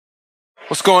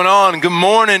What's going on? Good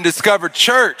morning, Discover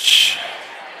Church.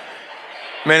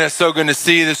 Man, it's so good to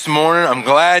see you this morning. I'm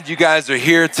glad you guys are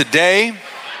here today.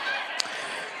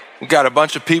 We got a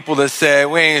bunch of people that say,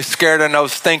 we ain't scared of no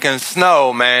stinking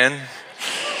snow, man.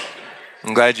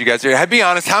 I'm glad you guys are here. Hey, be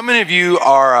honest, how many of you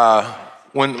are,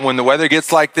 when the weather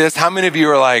gets like this, how many of you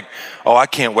are like, oh, I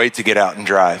can't wait to get out and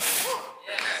drive?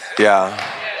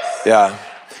 Yeah.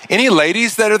 Any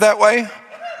ladies that are that way?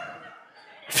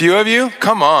 A few of you?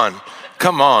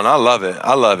 Come on, I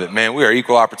love it, man. We are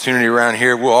equal opportunity around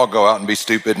here. We'll all go out and be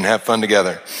stupid and have fun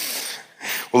together.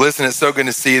 Well, listen, it's so good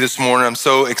to see you this morning. I'm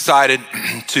so excited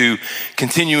to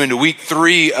continue into week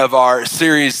 3 of our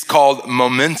series called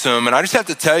Momentum. And I just have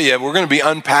to tell you, we're going to be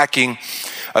unpacking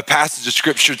a passage of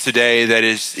scripture today that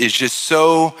is just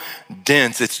so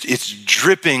dense. It's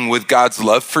dripping with God's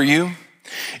love for you.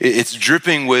 It's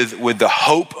dripping with the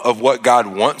hope of what God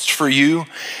wants for you.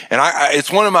 And it's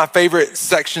one of my favorite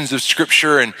sections of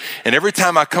scripture. And every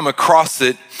time I come across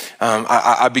it,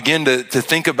 I begin to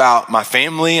think about my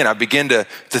family, and I begin to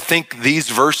think these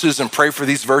verses and pray for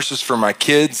these verses for my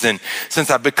kids. And since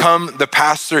I've become the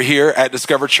pastor here at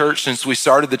Discover Church, since we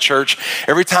started the church,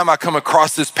 every time I come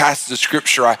across this passage of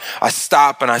scripture, I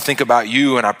stop and I think about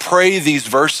you, and I pray these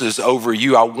verses over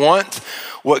you. I want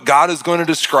what God is going to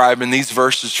describe in these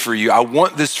verses for you. I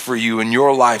want this for you in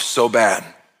your life so bad.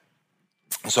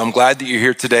 So I'm glad that you're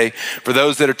here today. For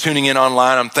those that are tuning in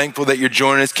online, I'm thankful that you're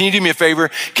joining us. Can you do me a favor?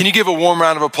 Can you give a warm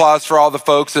round of applause for all the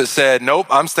folks that said, nope,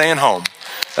 I'm staying home?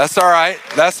 That's all right.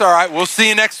 We'll see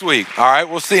you next week. All right,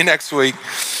 we'll see you next week.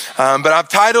 But I've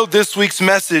titled this week's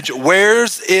message,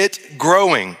 Where's It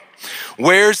Growing?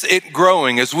 Where's it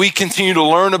growing? As we continue to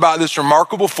learn about this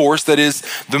remarkable force that is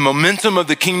the momentum of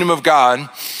the kingdom of God,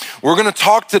 we're going to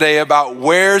talk today about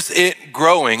where's it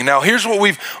growing. Now, here's what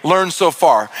we've learned so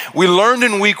far. We learned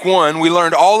in week 1, we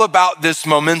learned all about this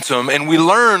momentum, and we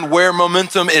learned where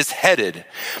momentum is headed.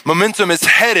 Momentum is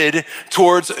headed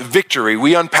towards victory.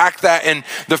 We unpacked that in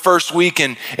the first week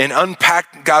and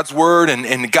unpacked God's word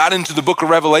and got into the book of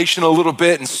Revelation a little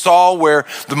bit and saw where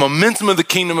the momentum of the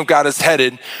kingdom of God is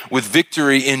headed with victory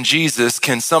in Jesus.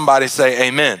 Can somebody say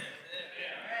amen?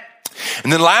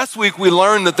 And then last week we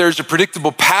learned that there's a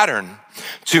predictable pattern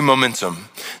to momentum.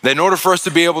 That in order for us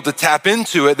to be able to tap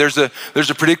into it, there's a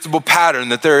predictable pattern,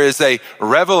 that there is a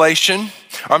revelation,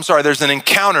 there's an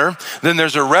encounter, then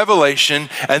there's a revelation,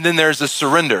 and then there's a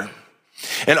surrender.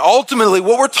 And ultimately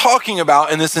what we're talking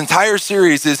about in this entire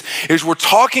series is we're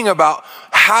talking about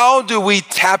how do we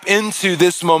tap into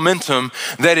this momentum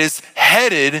that is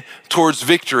headed towards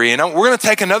victory. And we're going to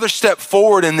take another step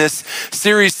forward in this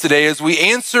series today as we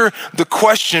answer the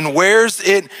question, where's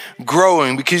it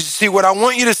growing? Because you see, what I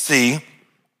want you to see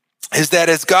is that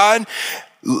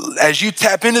as you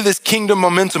tap into this kingdom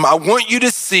momentum, I want you to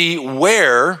see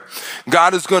where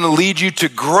God is going to lead you to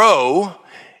grow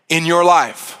in your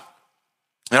life.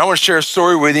 And I want to share a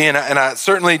story with you, and I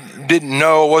certainly didn't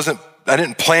know, I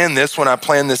didn't plan this when I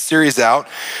planned this series out.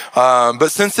 But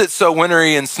since it's so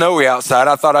wintry and snowy outside,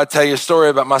 I thought I'd tell you a story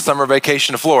about my summer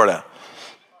vacation to Florida.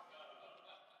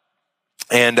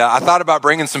 And I thought about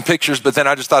bringing some pictures, but then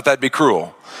I just thought that'd be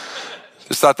cruel.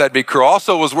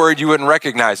 Also was worried you wouldn't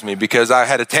recognize me because I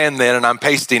had a tan then and I'm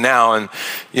pasty now. And,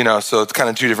 so it's kind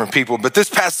of two different people. But this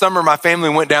past summer, my family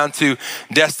went down to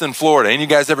Destin, Florida. Any of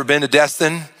you guys ever been to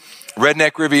Destin?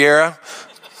 Redneck Riviera?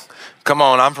 Come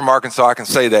on, I'm from Arkansas, I can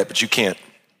say that, but you can't.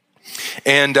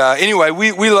 And anyway,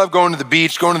 we love going to the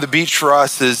beach. Going to the beach for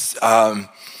us is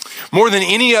more than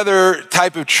any other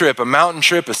type of trip, a mountain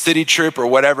trip, a city trip, or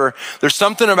whatever. There's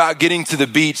something about getting to the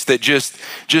beach that just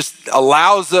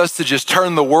allows us to just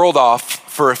turn the world off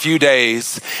for a few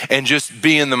days and just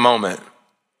be in the moment.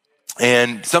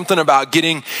 And something about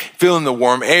feeling the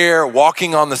warm air,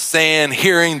 walking on the sand,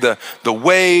 hearing the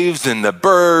waves and the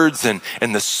birds and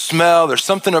the smell. There's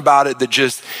something about it that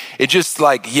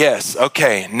yes,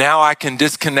 okay, now I can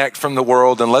disconnect from the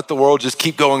world and let the world just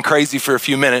keep going crazy for a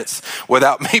few minutes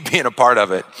without me being a part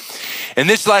of it. And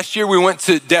this last year we went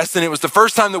to Destin. It was the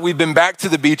first time that we've been back to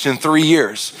the beach in 3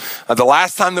 years. The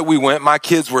last time that we went, my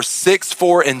kids were 6,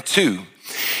 4, and 2.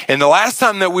 And the last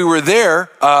time that we were there,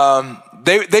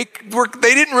 they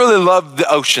didn't really love the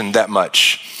ocean that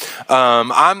much.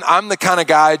 I'm the kind of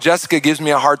guy, Jessica gives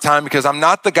me a hard time because I'm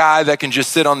not the guy that can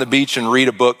just sit on the beach and read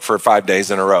a book for 5 days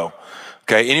in a row.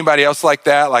 Okay, anybody else like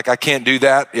that? Like I can't do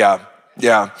that? Yeah.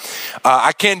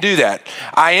 I can't do that.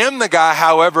 I am the guy,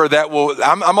 however,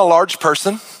 I'm a large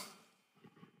person.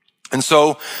 And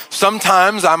so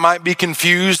sometimes I might be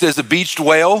confused as a beached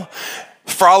whale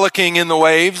frolicking in the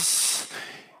waves.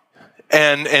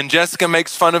 And Jessica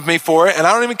makes fun of me for it, and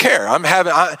I don't even care.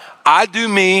 I do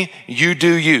me, you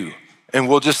do you. and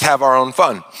we'll just have our own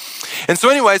fun. And so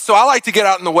anyway, so I like to get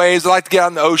out in the waves. I like to get out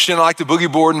in the ocean. I like to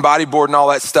boogie board and bodyboard and all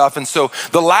that stuff. And so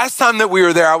the last time that we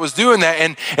were there, I was doing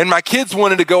that. And my kids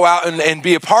wanted to go out and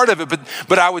be a part of it.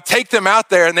 But I would take them out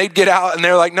there and they'd get out and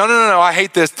they're like, no, I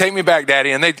hate this. Take me back,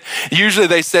 Daddy. And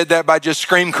they said that by just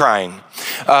scream crying.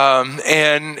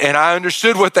 And I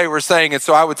understood what they were saying. And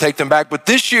so I would take them back. But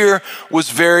this year was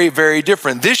very, very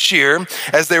different. This year,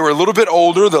 as they were a little bit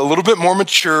older, a little bit more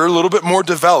mature, a little bit more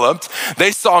developed,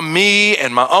 they saw me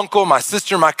and my uncle, my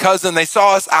sister, my cousin. They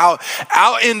saw us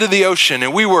out into the ocean.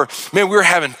 And we were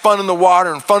having fun in the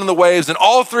water and fun in the waves. And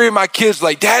all three of my kids were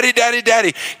like,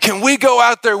 Daddy, can we go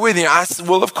out there with you? I said,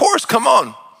 well, of course, come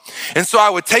on. And so I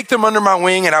would take them under my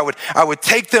wing and I would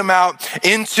take them out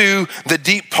into the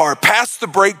deep part, past the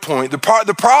break point. Part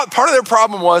of their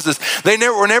problem was they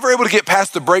were never able to get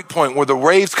past the break point where the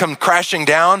waves come crashing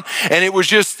down, and it was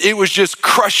just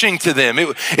crushing to them.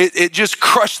 It just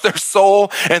crushed their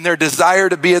soul and their desire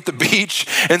to be at the beach.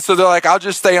 And so they're like, I'll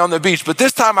just stay on the beach. But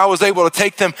this time I was able to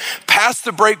take them past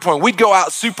the break point. We'd go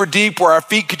out super deep where our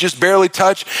feet could just barely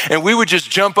touch, and we would just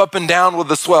jump up and down with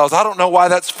the swells. I don't know why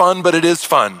that's fun, but it is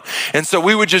fun. And so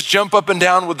we would just jump up and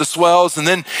down with the swells, and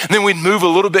then we'd move a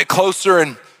little bit closer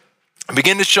and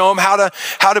begin to show them how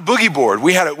to boogie board.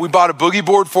 We bought a boogie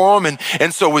board for them,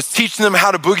 and so was teaching them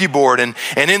how to boogie board. And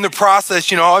in the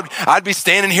process, I'd be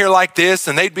standing here like this,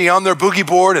 and they'd be on their boogie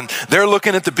board, and they're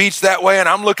looking at the beach that way, and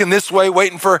I'm looking this way,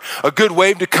 waiting for a good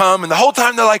wave to come. And the whole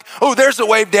time they're like, "Oh, there's a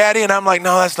wave, Daddy," and I'm like,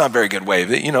 "No, that's not a very good wave.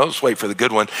 Let's wait for the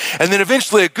good one." And then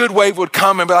eventually a good wave would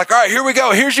come and be like, "All right, here we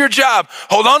go. Here's your job.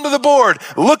 Hold on to the board.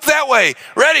 Look that way.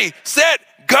 Ready, set,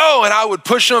 go." And I would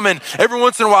push them, and every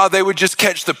once in a while they would just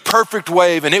catch the perfect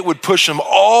wave, and it would push them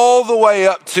all the way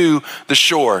up to the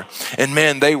shore. And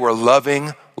man, they were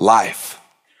loving life.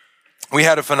 We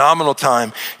had a phenomenal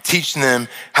time teaching them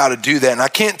how to do that. And I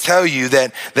can't tell you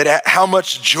that how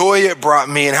much joy it brought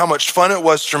me and how much fun it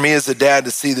was for me as a dad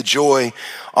to see the joy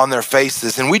on their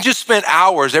faces. And we just spent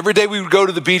hours. Every day we would go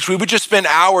to the beach, we would just spend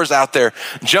hours out there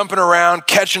jumping around,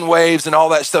 catching waves and all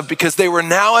that stuff, because they were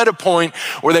now at a point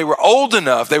where they were old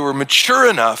enough, they were mature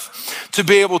enough to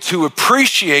be able to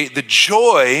appreciate the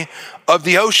joy of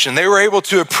the ocean. They were able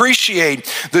to appreciate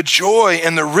the joy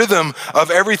and the rhythm of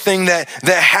everything that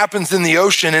happens in the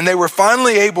ocean. And they were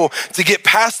finally able to get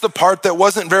past the part that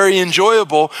wasn't very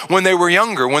enjoyable when they were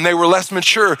younger, when they were less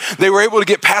mature. They were able to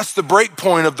get past the break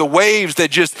point of the waves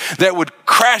that would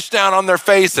crash down on their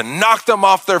face and knock them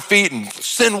off their feet and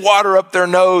send water up their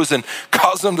nose and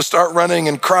cause them to start running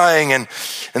and crying. And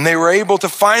they were able to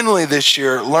finally this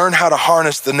year learn how to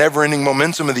harness the never-ending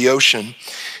momentum of the ocean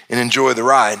and enjoy the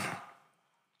ride.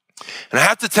 And I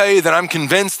have to tell you that I'm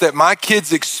convinced that my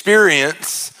kids'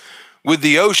 experience with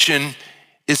the ocean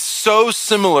is so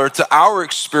similar to our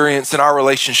experience in our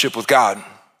relationship with God.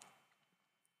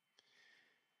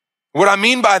 What I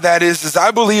mean by that is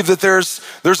I believe that there's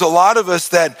a lot of us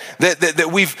that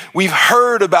we've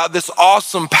heard about this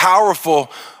awesome,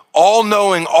 powerful,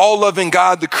 all-knowing, all-loving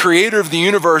God, the creator of the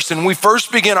universe, and we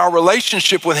first begin our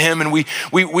relationship with him and we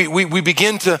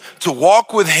begin to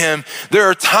walk with him. There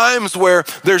are times where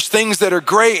there's things that are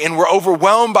great and we're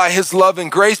overwhelmed by his love and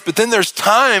grace, but then there's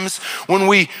times when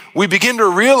we begin to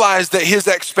realize that his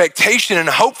expectation and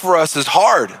hope for us is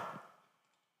hard.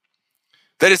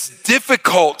 That it's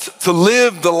difficult to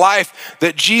live the life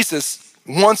that Jesus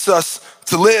wants us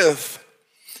to live.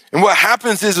 And what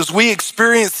happens is we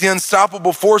experience the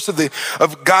unstoppable force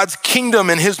of God's kingdom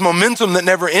and his momentum that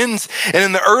never ends. And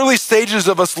in the early stages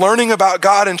of us learning about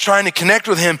God and trying to connect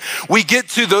with him, we get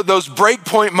to those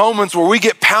breakpoint moments where we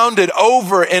get pounded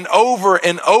over and over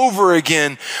and over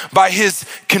again by his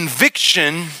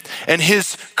conviction and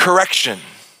his correction.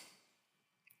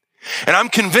 And I'm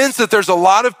convinced that there's a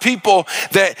lot of people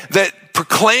that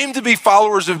proclaim to be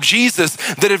followers of Jesus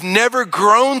that have never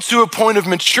grown to a point of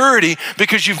maturity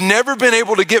because you've never been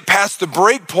able to get past the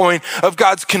break point of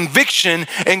God's conviction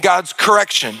and God's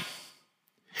correction.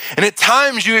 And at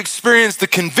times you experience the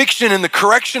conviction and the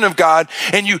correction of God,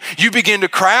 and you begin to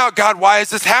cry out, "God, why is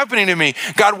this happening to me?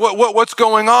 God, what's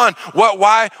going on?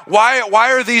 Why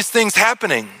are these things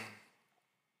happening?"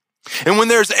 And when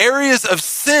there's areas of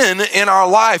sin in our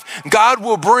life, God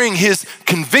will bring his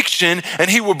conviction and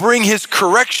he will bring his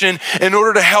correction in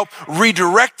order to help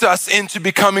redirect us into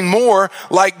becoming more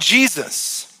like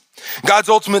Jesus. God's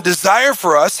ultimate desire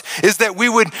for us is that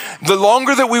the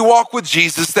longer that we walk with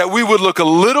Jesus, that we would look a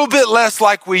little bit less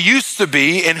like we used to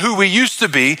be and who we used to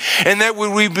be, and that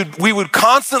we would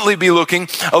constantly be looking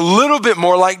a little bit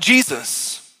more like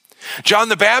Jesus. John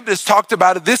the Baptist talked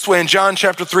about it this way in John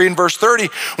chapter 3 and verse 30,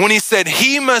 when he said,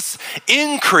 "He must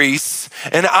increase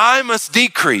and I must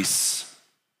decrease."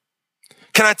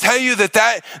 Can I tell you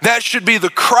that should be the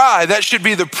cry, that should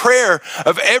be the prayer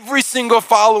of every single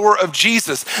follower of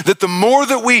Jesus, that the more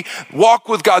that we walk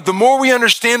with God, the more we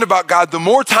understand about God, the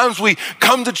more times we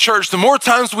come to church, the more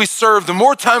times we serve, the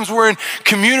more times we're in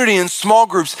community and small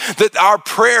groups, that our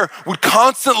prayer would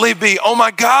constantly be, oh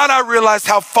my God, I realize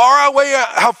how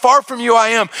far from you I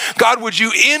am. God, would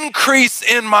you increase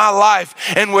in my life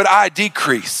and would I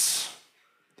decrease?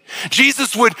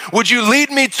 Jesus, would you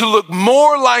lead me to look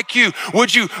more like you?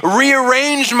 Would you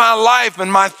rearrange my life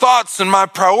and my thoughts and my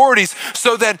priorities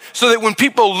so that when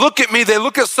people look at me, they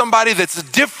look at somebody that's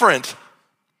different,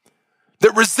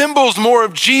 that resembles more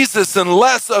of Jesus and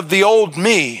less of the old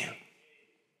me?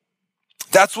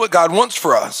 That's what God wants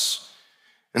for us.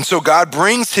 And so God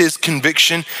brings his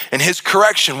conviction and his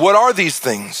correction. What are these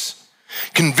things?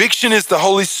 Conviction is the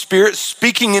Holy Spirit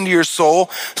speaking into your soul,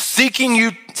 seeking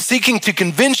to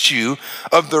convince you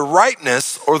of the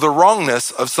rightness or the wrongness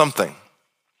of something.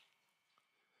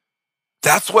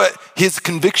 That's what his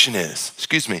conviction is.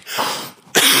 Excuse me.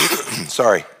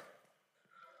 Sorry.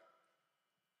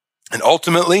 And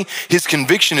ultimately, his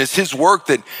conviction is his work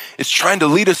that is trying to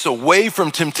lead us away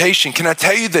from temptation. Can I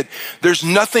tell you that there's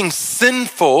nothing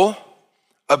sinful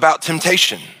about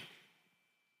temptation?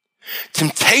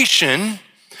 Temptation,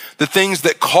 the things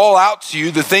that call out to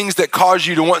you, the things that cause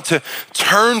you to want to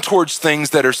turn towards things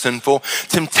that are sinful,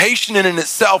 temptation in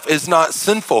itself is not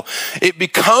sinful. It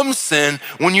becomes sin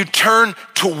when you turn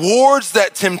towards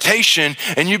that temptation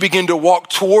and you begin to walk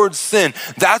towards sin.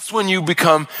 That's when you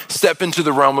step into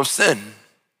the realm of sin.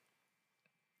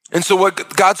 And so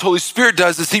what God's Holy Spirit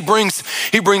does is he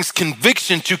brings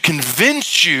conviction to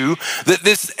convince you that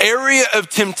this area of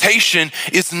temptation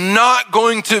is not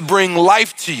going to bring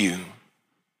life to you.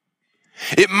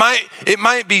 It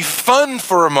might be fun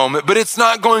for a moment, but it's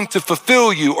not going to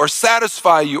fulfill you or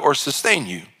satisfy you or sustain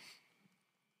you.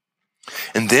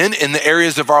 And then in the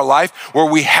areas of our life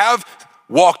where we have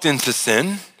walked into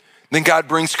sin, then God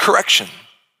brings correction.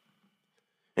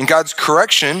 And God's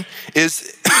correction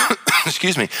is,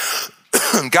 excuse me,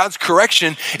 God's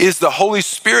correction is the Holy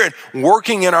Spirit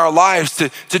working in our lives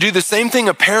to do the same thing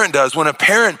a parent does when a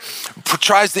parent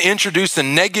tries to introduce a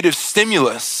negative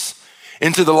stimulus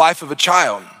into the life of a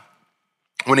child.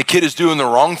 When a kid is doing the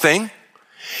wrong thing,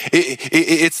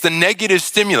 it's the negative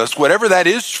stimulus, whatever that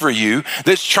is for you,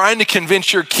 that's trying to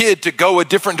convince your kid to go a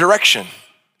different direction.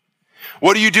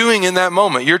 What are you doing in that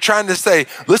moment? You're trying to say,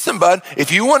 listen, bud,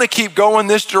 if you want to keep going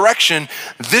this direction,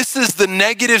 this is the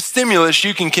negative stimulus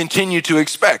you can continue to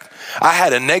expect. I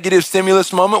had a negative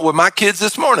stimulus moment with my kids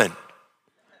this morning.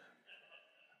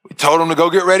 We told them to go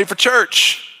get ready for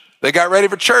church. They got ready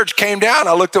for church, came down.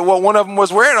 I looked at what one of them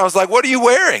was wearing. I was like, what are you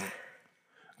wearing?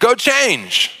 Go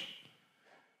change.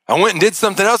 I went and did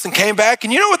something else and came back.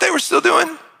 And you know what they were still doing?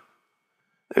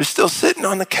 They were still sitting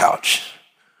on the couch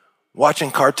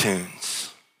watching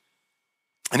cartoons.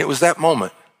 And it was that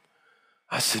moment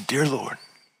I said, dear Lord,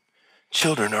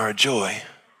 children are a joy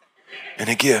and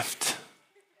a gift.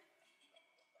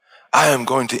 I am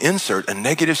going to insert a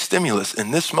negative stimulus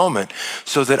in this moment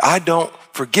so that I don't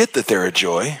forget that they're a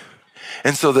joy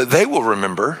and so that they will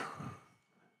remember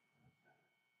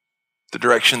the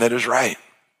direction that is right.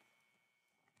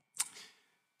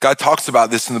 God talks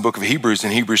about this in the book of Hebrews.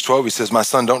 In Hebrews 12, he says, my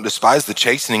son, don't despise the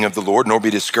chastening of the Lord, nor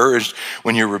be discouraged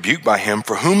when you're rebuked by him.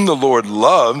 For whom the Lord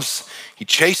loves, he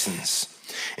chastens,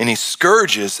 and he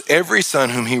scourges every son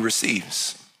whom he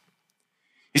receives.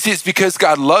 You see, it's because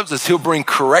God loves us, he'll bring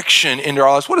correction into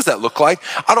our lives. What does that look like?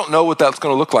 I don't know what that's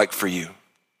going to look like for you.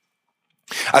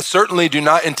 I certainly do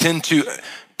not intend to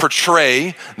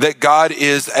portray that God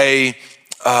is a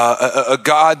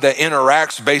God that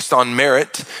interacts based on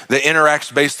merit, that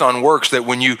interacts based on works, that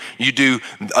when you do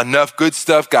enough good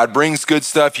stuff, God brings good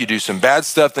stuff. You do some bad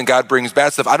stuff, then God brings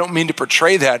bad stuff. I don't mean to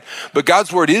portray that, but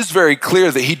God's word is very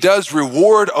clear that he does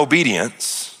reward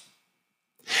obedience.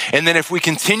 And then if we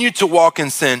continue to walk in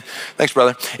sin, thanks,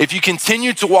 brother. If you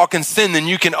continue to walk in sin, then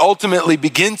you can ultimately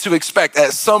begin to expect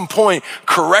at some point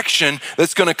correction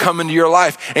that's going to come into your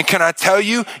life. And can I tell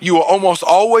you, you will almost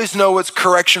always know it's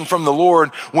correction from the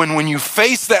Lord when you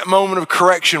face that moment of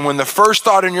correction, when the first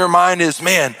thought in your mind is,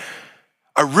 man,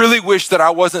 I really wish that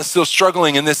I wasn't still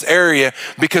struggling in this area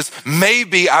because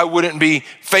maybe I wouldn't be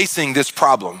facing this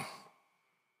problem.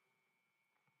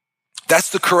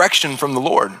 That's the correction from the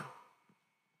Lord.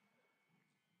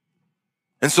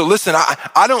 And so listen,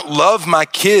 I don't love my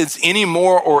kids any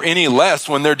more or any less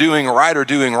when they're doing right or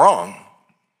doing wrong.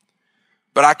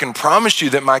 But I can promise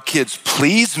you that my kids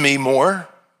please me more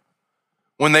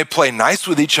when they play nice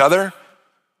with each other,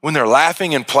 when they're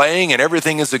laughing and playing and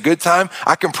everything is a good time,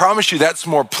 I can promise you that's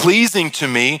more pleasing to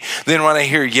me than when I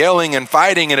hear yelling and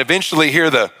fighting and eventually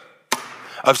hear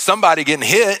of somebody getting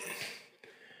hit,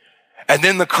 and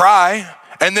then the cry,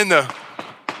 and then the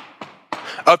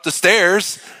up the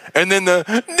stairs, and then the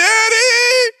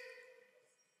 "Daddy,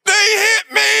 they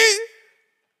hit me."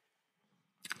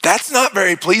 That's not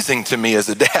very pleasing to me as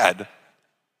a dad.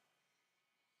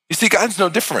 You see, God's no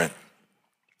different.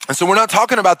 And so we're not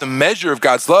talking about the measure of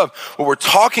God's love. What we're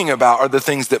talking about are the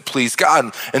things that please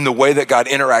God and the way that God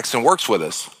interacts and works with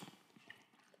us.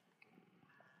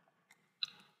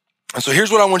 And so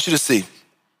here's what I want you to see.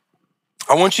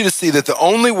 I want you to see that the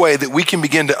only way that we can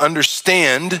begin to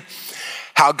understand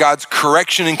how God's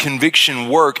correction and conviction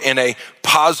work in a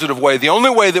positive way, the only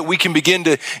way that we can begin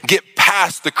to get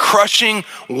past the crushing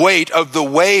weight of the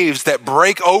waves that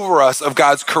break over us of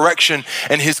God's correction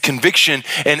and his conviction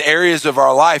in areas of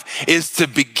our life, is to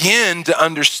begin to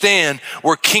understand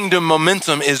where kingdom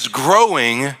momentum is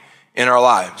growing in our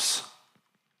lives.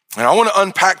 And I want to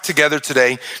unpack together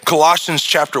today Colossians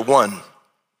chapter 1.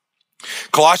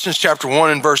 Colossians chapter 1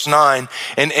 and verse 9.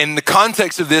 And in the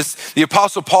context of this, the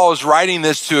Apostle Paul is writing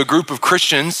this to a group of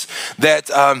Christians that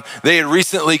they had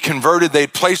recently converted. They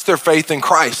had placed their faith in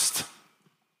Christ.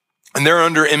 And they're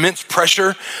under immense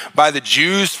pressure by the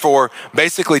Jews for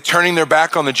basically turning their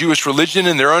back on the Jewish religion.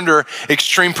 And they're under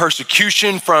extreme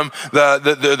persecution from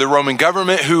the Roman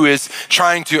government, who is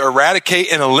trying to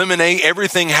eradicate and eliminate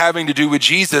everything having to do with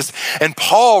Jesus. And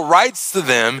Paul writes to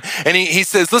them and he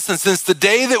says, listen, since the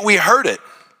day that we heard it,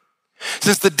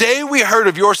 since the day we heard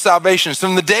of your salvation,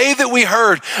 from the day that we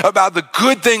heard about the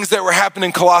good things that were happening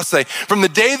in Colossae, from the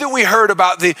day that we heard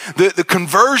about the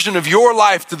conversion of your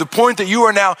life to the point that you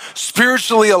are now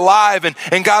spiritually alive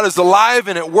and God is alive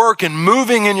and at work and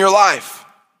moving in your life,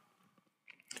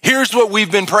 here's what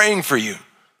we've been praying for you.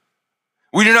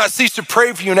 We do not cease to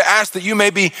pray for you and to ask that you may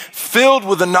be filled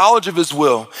with the knowledge of his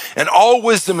will and all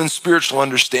wisdom and spiritual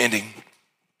understanding,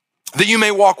 that you may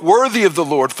walk worthy of the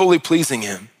Lord, fully pleasing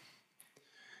him,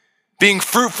 being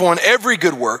fruitful in every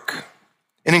good work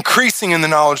and increasing in the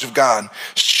knowledge of God,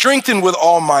 strengthened with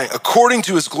all might according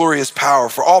to his glorious power,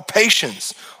 for all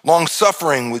patience, long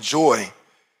suffering with joy,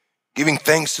 giving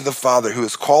thanks to the Father who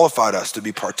has qualified us to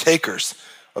be partakers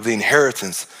of the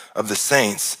inheritance of the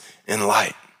saints in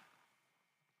light.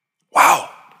 Wow.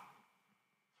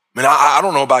 I mean, I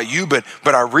don't know about you, but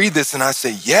I read this and I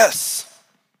say, yes.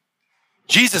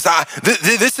 Jesus,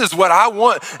 this is what I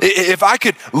want. If I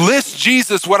could list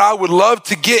Jesus, what I would love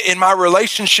to get in my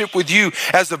relationship with you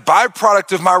as a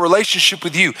byproduct of my relationship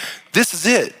with you, this is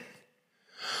it.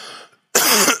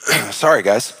 Sorry,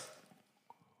 guys.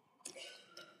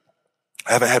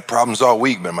 I haven't had problems all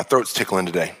week, but my throat's tickling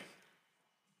today.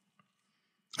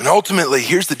 And ultimately,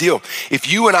 here's the deal.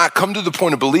 If you and I come to the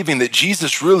point of believing that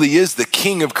Jesus really is the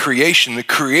king of creation, the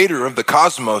creator of the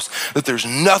cosmos, that there's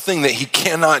nothing that he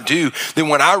cannot do, then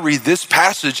when I read this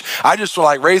passage, I just will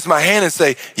raise my hand and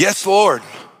say, yes, Lord,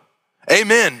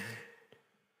 amen.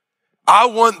 I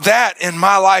want that in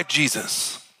my life,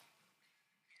 Jesus.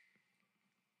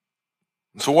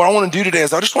 And so what I want to do today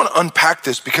is I just want to unpack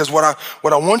this, because what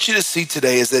I want you to see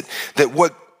today is that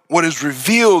what is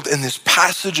revealed in this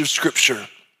passage of scripture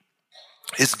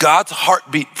is God's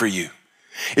heartbeat for you.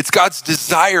 It's God's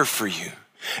desire for you.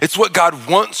 It's what God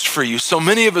wants for you. So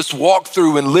many of us walk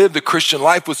through and live the Christian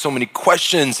life with so many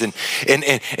questions and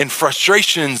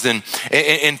frustrations and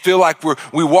feel like we're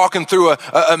walking through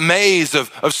a maze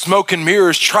of smoke and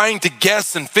mirrors, trying to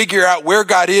guess and figure out where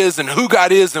God is and who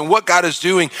God is and what God is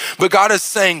doing. But God is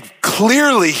saying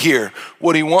clearly here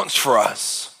what he wants for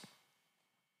us.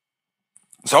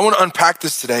 So I want to unpack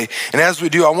this today. And as we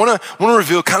do, I want to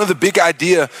reveal kind of the big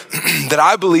idea that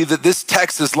I believe that this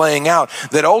text is laying out,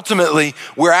 that ultimately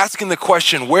we're asking the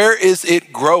question, where is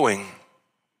it growing?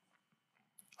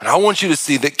 And I want you to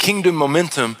see that kingdom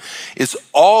momentum is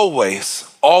always,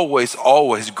 always,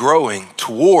 always growing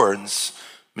towards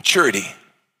maturity.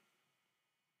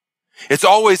 It's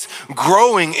always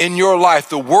growing in your life.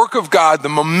 The work of God, the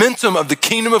momentum of the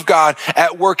kingdom of God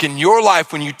at work in your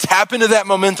life, when you tap into that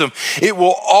momentum, it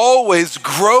will always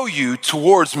grow you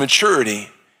towards maturity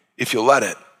if you'll let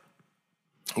it.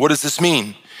 What does this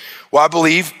mean? Well, I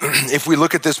believe if we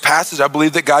look at this passage, I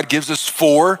believe that God gives us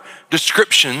 4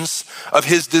 descriptions of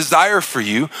his desire for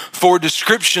you, 4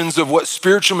 descriptions of what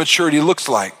spiritual maturity looks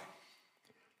like.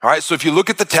 All right, so if you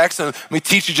look at the text, and let me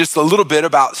teach you just a little bit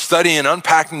about studying and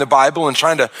unpacking the Bible and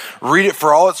trying to read it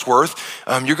for all it's worth,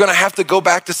 you're gonna have to go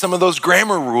back to some of those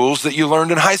grammar rules that you learned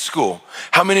in high school.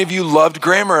 How many of you loved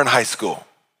grammar in high school?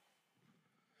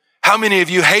 How many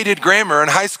of you hated grammar in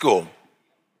high school?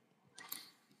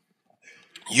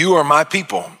 You are my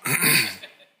people.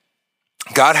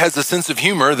 God has a sense of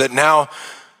humor that now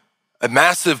a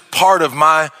massive part of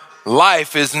my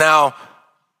life is now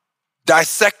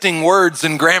dissecting words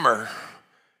and grammar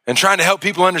and trying to help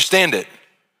people understand it.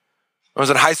 I was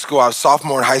in high school. I was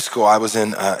sophomore in high school. I was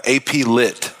in AP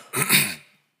Lit.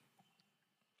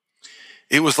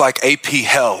 It was like AP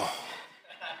hell.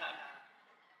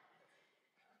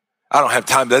 I don't have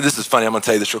time. This is funny. I'm going to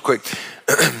tell you this real quick.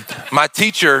 My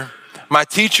teacher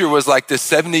was like this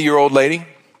 70-year-old lady,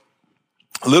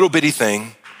 a little bitty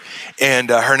thing, and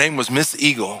her name was Miss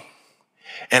Eagle.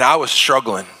 And I was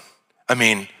struggling.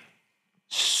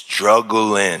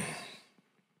 Struggling.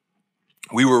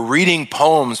 We were reading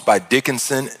poems by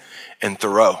Dickinson and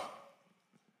Thoreau.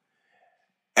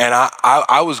 And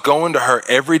I was going to her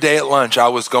every day at lunch. I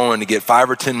was going to get 5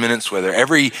 or 10 minutes with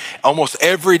her. Almost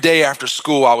every day after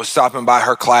school, I was stopping by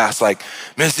her class like,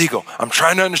 Miss Eagle, I'm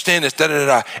trying to understand this,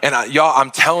 da-da-da-da. And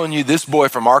I'm telling you, this boy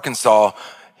from Arkansas,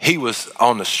 he was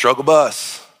on the struggle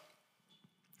bus.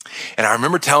 And I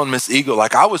remember telling Miss Eagle,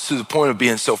 like I was to the point of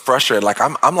being so frustrated, like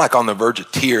I'm like on the verge of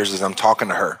tears as I'm talking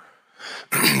to her.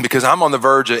 Because I'm on the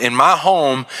verge of, in my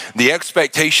home, the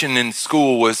expectation in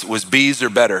school was B's or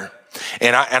better.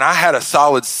 And I had a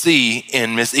solid C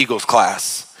in Miss Eagle's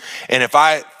class. And if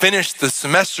I finished the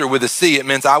semester with a C, it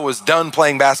meant I was done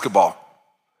playing basketball.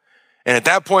 And at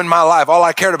that point in my life, all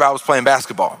I cared about was playing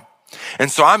basketball.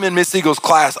 And so I'm in Miss Eagle's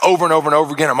class over and over and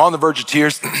over again. I'm on the verge of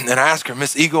tears. And I ask her,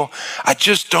 Miss Eagle, I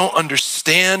just don't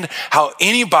understand how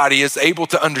anybody is able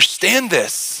to understand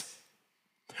this.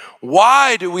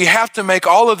 Why do we have to make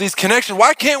all of these connections?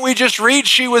 Why can't we just read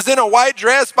she was in a white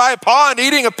dress by a pond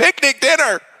eating a picnic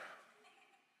dinner?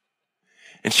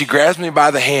 And she grabs me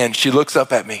by the hand. She looks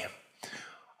up at me.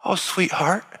 Oh,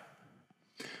 sweetheart,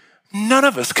 none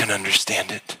of us can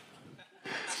understand it.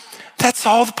 That's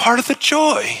all the part of the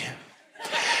joy.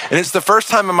 And it's the first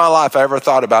time in my life I ever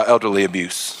thought about elderly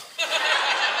abuse.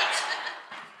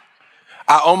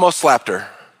 I almost slapped her.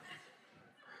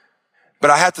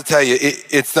 But I have to tell you,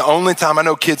 it's the only time. I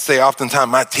know kids say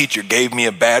oftentimes, my teacher gave me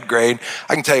a bad grade.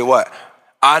 I can tell you what,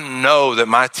 I know that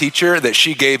my teacher, that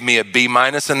she gave me a B- in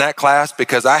that class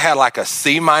because I had like a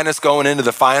C- going into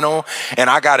the final and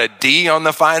I got a D on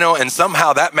the final and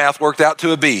somehow that math worked out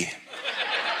to a B.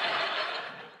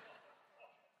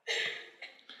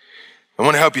 I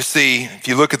want to help you see, if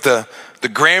you look at the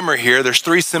grammar here, there's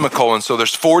 3 semicolons. So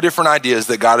there's 4 different ideas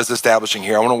that God is establishing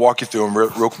here. I want to walk you through them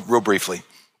real briefly.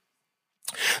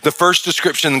 The first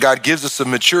description God gives us of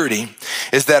maturity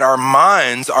is that our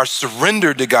minds are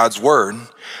surrendered to God's word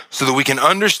so that we can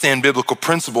understand biblical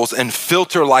principles and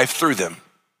filter life through them.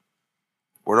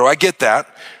 Where do I get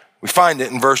that? We find it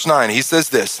in verse 9. He says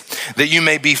this, that you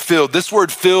may be filled. This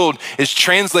word filled is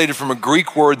translated from a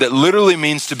Greek word that literally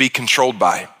means to be controlled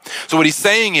by. So what he's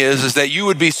saying is that you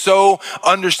would be so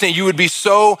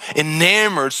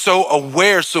enamored, so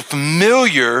aware, so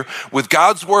familiar with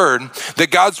God's word, that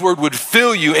God's word would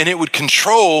fill you and it would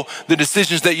control the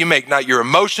decisions that you make. Not your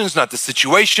emotions, not the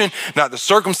situation, not the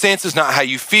circumstances, not how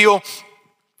you feel.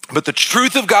 But the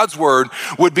truth of God's word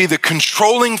would be the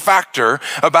controlling factor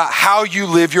about how you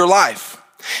live your life.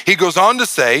 He goes on to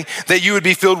say that you would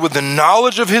be filled with the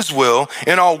knowledge of his will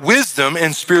and all wisdom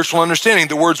and spiritual understanding.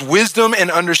 The words wisdom and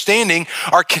understanding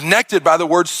are connected by the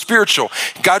word spiritual.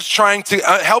 God's trying to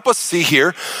help us see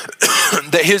here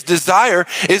that his desire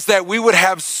is that we would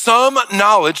have some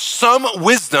knowledge, some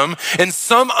wisdom, and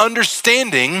some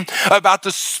understanding about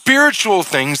the spiritual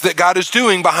things that God is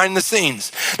doing behind the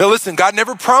scenes. Now listen, God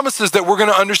never promises that we're going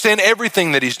to understand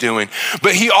everything that he's doing,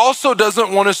 but he also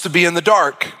doesn't want us to be in the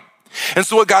dark. And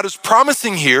so what God is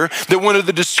promising here, that one of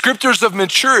the descriptors of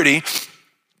maturity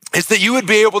is that you would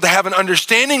be able to have an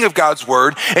understanding of God's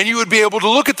word and you would be able to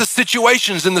look at the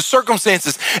situations and the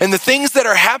circumstances and the things that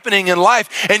are happening in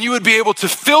life and you would be able to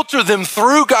filter them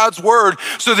through God's word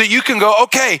so that you can go,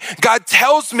 okay, God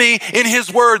tells me in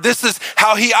his word, this is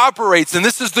how he operates and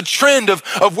this is the trend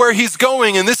of where he's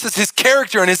going and this is his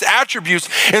character and his attributes.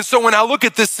 And so when I look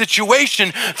at this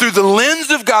situation through the lens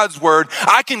of God's word,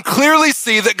 I can clearly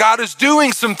see that God is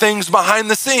doing some things behind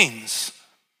the scenes.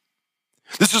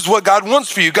 This is what God wants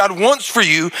for you. God wants for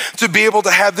you to be able to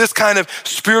have this kind of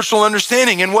spiritual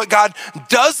understanding. And what God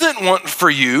doesn't want for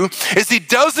you is he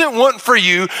doesn't want for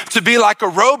you to be like a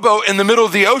rowboat in the middle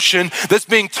of the ocean that's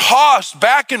being tossed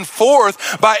back and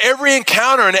forth by every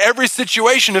encounter and every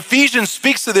situation. Ephesians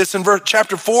speaks to this in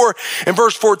chapter 4 and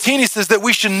verse 14. He says that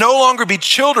we should no longer be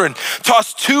children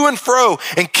tossed to and fro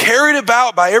and carried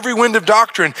about by every wind of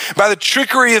doctrine, by the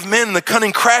trickery of men, the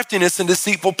cunning craftiness and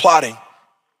deceitful plotting.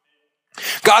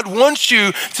 God wants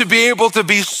you to be able to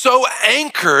be so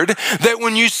anchored that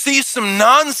when you see some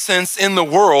nonsense in the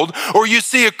world, or you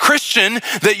see a Christian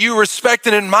that you respect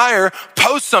and admire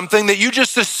post something, that you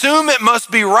just assume it must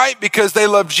be right because they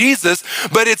love Jesus,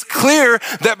 but it's clear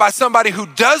that by somebody who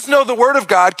does know the Word of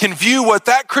God can view what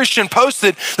that Christian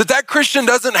posted, that Christian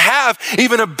doesn't have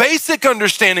even a basic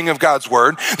understanding of God's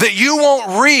Word, that you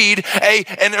won't read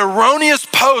an erroneous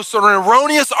post or an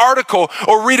erroneous article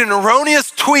or read an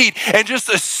erroneous tweet and just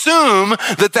assume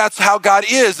that that's how God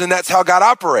is and that's how God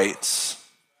operates.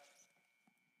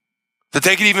 To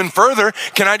take it even further,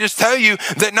 can I just tell you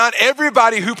that not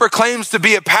everybody who proclaims to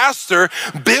be a pastor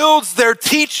builds their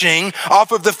teaching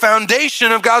off of the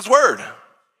foundation of God's Word.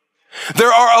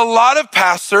 There are a lot of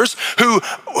pastors who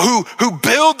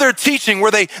build their teaching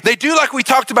where they do like we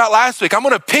talked about last week. I'm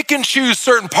going to pick and choose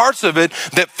certain parts of it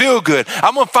that feel good.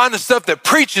 I'm going to find the stuff that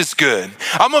preaches good.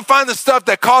 I'm going to find the stuff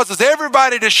that causes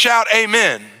everybody to shout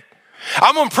amen.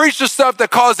 I'm going to preach the stuff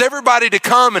that causes everybody to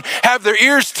come and have their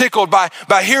ears tickled by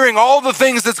hearing all the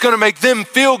things that's going to make them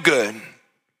feel good.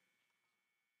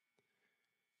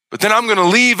 But then I'm going to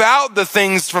leave out the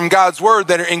things from God's Word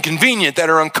that are inconvenient, that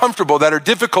are uncomfortable, that are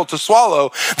difficult to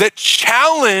swallow, that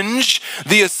challenge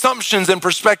the assumptions and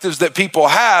perspectives that people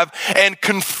have and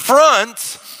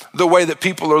confront the way that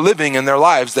people are living in their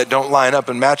lives that don't line up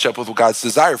and match up with God's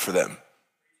desire for them.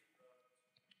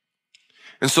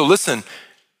 And so listen,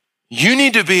 you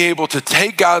need to be able to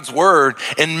take God's Word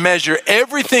and measure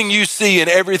everything you see and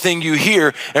everything you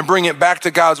hear and bring it back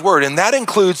to God's Word. And that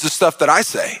includes the stuff that I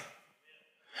say.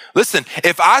 Listen,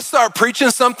 if I start preaching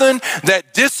something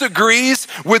that disagrees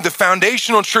with the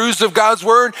foundational truths of God's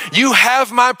Word, you have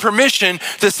my permission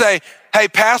to say, hey,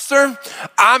 Pastor,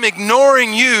 I'm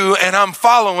ignoring you and I'm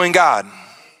following God.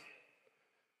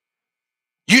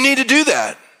 You need to do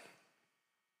that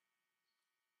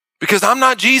because I'm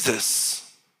not Jesus.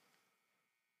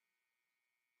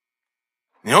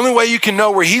 The only way you can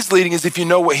know where He's leading is if you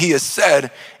know what He has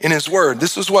said in His Word.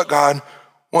 This is what God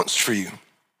wants for you.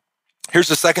 Here's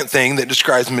the second thing that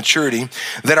describes maturity,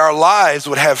 that our lives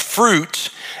would have fruit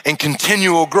and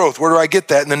continual growth. Where do I get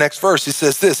that? In the next verse, he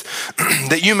says this,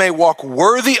 that you may walk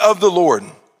worthy of the Lord,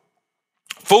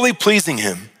 fully pleasing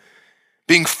Him,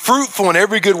 being fruitful in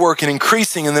every good work and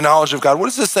increasing in the knowledge of God. What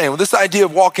is this saying? Well, this idea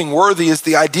of walking worthy is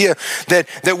the idea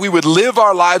that we would live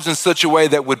our lives in such a way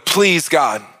that would please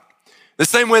God. The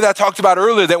same way that I talked about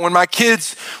earlier, that when my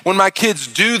kids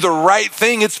do the right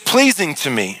thing, it's pleasing to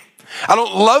me. I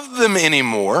don't love them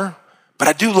anymore, but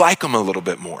I do like them a little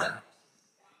bit more.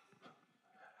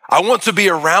 I want to be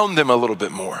around them a little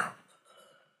bit more.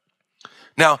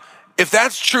 Now, if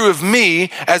that's true of me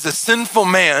as a sinful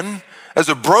man, as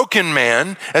a broken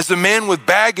man, as a man with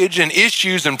baggage and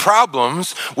issues and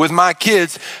problems with my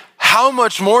kids, how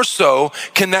much more so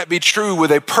can that be true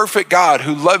with a perfect God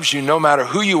who loves you no matter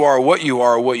who you are, what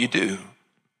you do?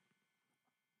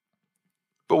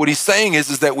 But what he's saying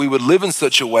is that we would live in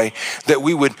such a way that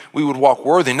we would walk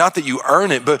worthy. Not that you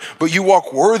earn it, but you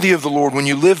walk worthy of the Lord when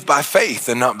you live by faith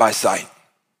and not by sight.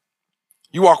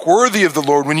 You walk worthy of the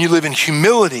Lord when you live in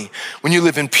humility, when you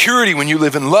live in purity, when you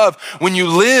live in love, when you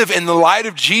live in the light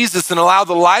of Jesus and allow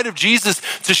the light of Jesus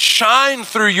to shine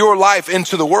through your life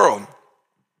into the world.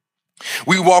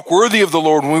 We walk worthy of the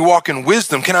Lord when we walk in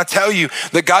wisdom. Can I tell you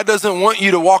that God doesn't want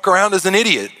you to walk around as an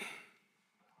idiot?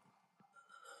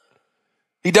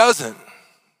 He doesn't.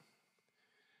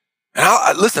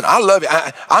 And listen, I love it.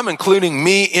 I'm including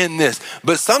me in this.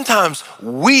 But sometimes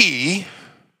we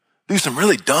do some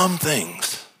really dumb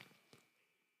things.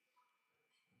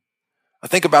 I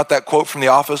think about that quote from The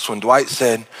Office when Dwight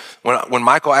said, when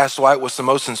Michael asked Dwight, what's the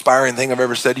most inspiring thing I've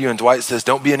ever said to you? And Dwight says,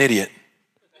 don't be an idiot.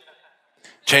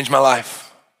 Changed my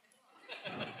life.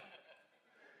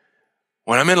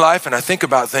 When I'm in life and I think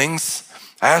about things,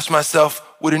 I ask myself,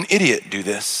 would an idiot do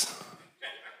this?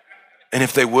 And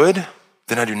if they would,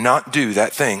 then I do not do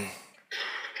that thing.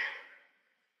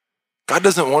 God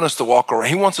doesn't want us to walk around.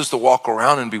 He wants us to walk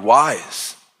around and be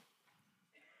wise.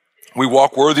 We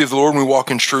walk worthy of the Lord when we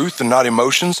walk in truth and not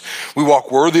emotions. We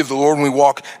walk worthy of the Lord when we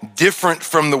walk different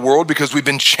from the world because we've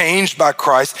been changed by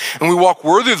Christ. And we walk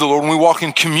worthy of the Lord when we walk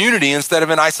in community instead of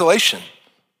in isolation.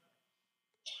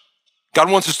 God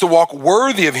wants us to walk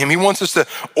worthy of Him. He wants us to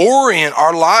orient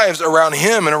our lives around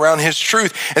Him and around His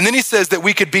truth. And then He says that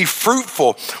we could be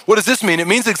fruitful. What does this mean? It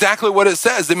means exactly what it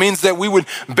says. It means that we would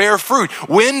bear fruit.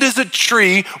 When does a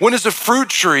fruit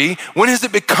tree, when does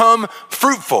it become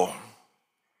fruitful?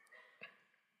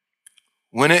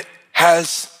 When it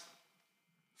has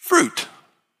fruit.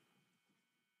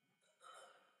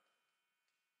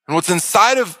 And what's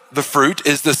inside of the fruit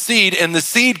is the seed, and the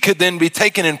seed could then be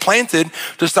taken and planted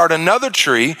to start another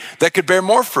tree that could bear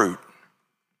more fruit.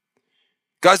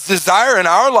 God's desire in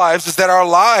our lives is that our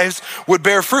lives would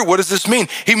bear fruit. What does this mean?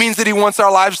 He means that he wants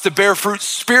our lives to bear fruit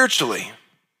spiritually.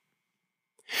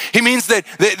 He means that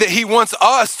he wants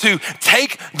us to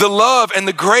take the love and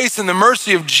the grace and the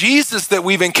mercy of Jesus that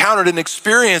we've encountered and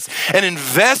experienced and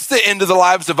invest it into the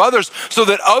lives of others so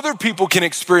that other people can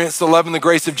experience the love and the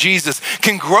grace of Jesus,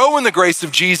 can grow in the grace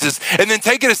of Jesus, and then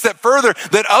take it a step further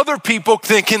that other people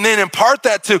can then impart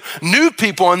that to new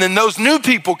people, and then those new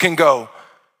people can go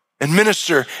and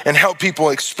minister and help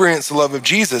people experience the love of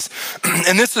Jesus.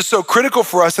 And this is so critical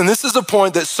for us. And this is a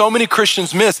point that so many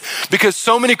Christians miss because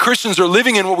so many Christians are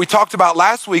living in what we talked about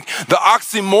last week, the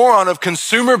oxymoron of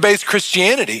consumer-based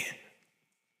Christianity.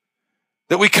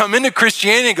 That we come into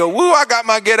Christianity and go, woo, I got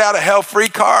my get out of hell free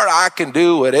card. I can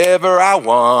do whatever I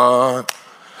want.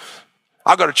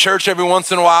 I'll go to church every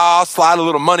once in a while. I'll slide a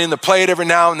little money in the plate every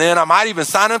now and then. I might even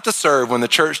sign up to serve when the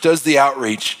church does the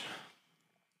outreach.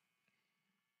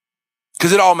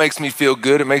 Because it all makes me feel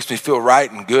good. It makes me feel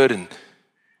right and good and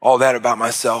all that about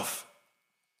myself.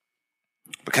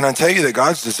 But can I tell you that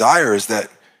God's desire is that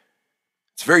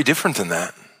it's very different than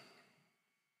that.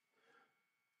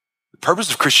 The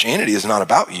purpose of Christianity is not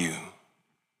about you.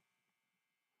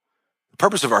 The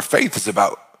purpose of our faith is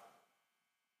about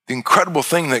the incredible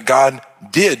thing that God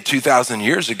did 2,000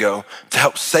 years ago to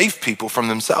help save people from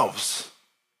themselves.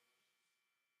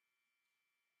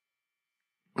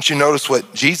 I want you to notice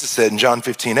what Jesus said in John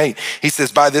 15:8. He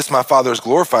says, by this my Father is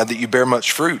glorified, that you bear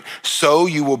much fruit, so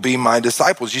you will be my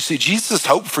disciples. You see, Jesus'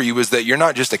 hope for you is that you're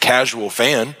not just a casual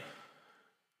fan,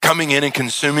 coming in and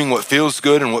consuming what feels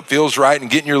good and what feels right and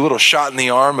getting your little shot in the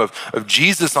arm of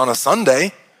Jesus on a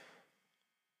Sunday.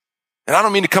 And I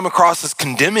don't mean to come across as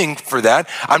condemning for that.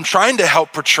 I'm trying to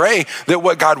help portray that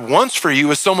what God wants for you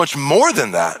is so much more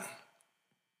than that.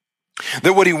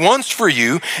 That what he wants for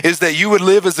you is that you would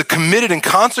live as a committed and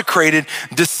consecrated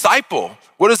disciple.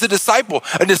 What is a disciple?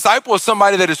 A disciple is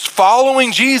somebody that is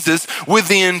following Jesus with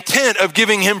the intent of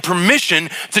giving him permission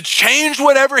to change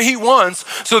whatever he wants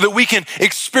so that we can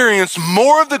experience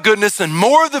more of the goodness and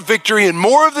more of the victory and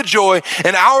more of the joy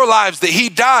in our lives that he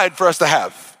died for us to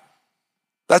have.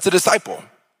 That's a disciple.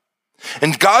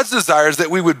 And God's desire is that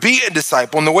we would be a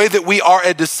disciple. And the way that we are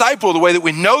a disciple, the way that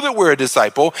we know that we're a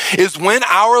disciple, is when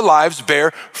our lives bear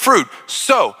fruit.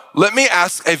 So let me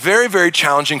ask a very, very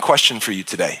challenging question for you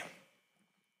today.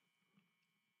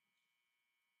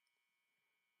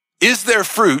 Is there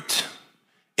fruit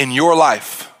in your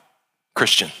life,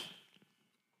 Christian?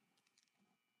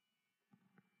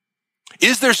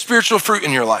 Is there spiritual fruit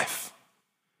in your life?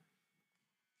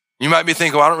 You might be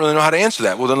thinking, well, I don't really know how to answer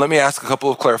that. Well, then let me ask a couple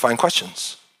of clarifying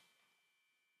questions.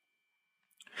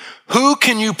 Who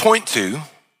can you point to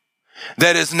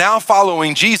that is now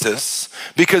following Jesus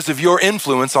because of your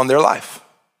influence on their life?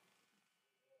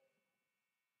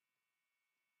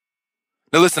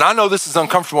 Now listen, I know this is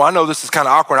uncomfortable. I know this is kind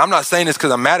of awkward. I'm not saying this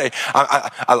because I'm mad at you.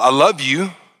 I love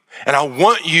you. And I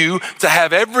want you to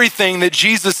have everything that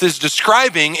Jesus is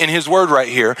describing in his word right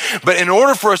here. But in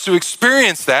order for us to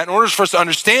experience that, in order for us to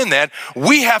understand that,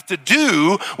 we have to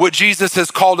do what Jesus has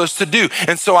called us to do.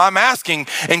 And so I'm asking,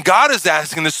 and God is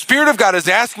asking, the Spirit of God is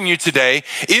asking you today,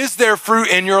 is there fruit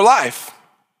in your life?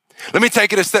 Let me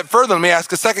take it a step further. Let me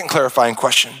ask a second clarifying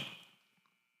question.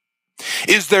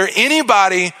 Is there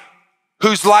anybody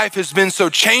whose life has been so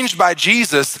changed by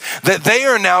Jesus that they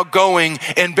are now going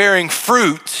and bearing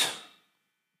fruit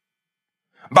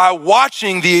by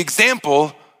watching the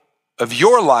example of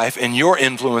your life and your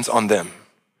influence on them?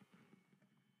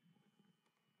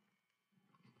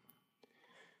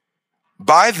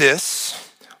 By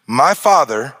this, my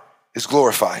Father is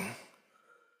glorified,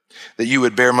 that you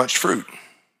would bear much fruit.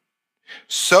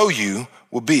 So you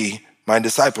will be my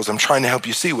disciples. I'm trying to help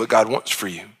you see what God wants for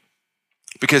you.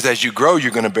 Because as you grow, you're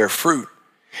going to bear fruit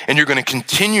and you're going to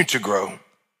continue to grow.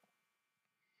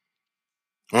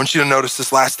 I want you to notice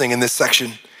this last thing in this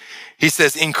section. He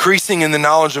says, increasing in the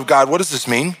knowledge of God. What does this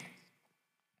mean?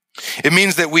 It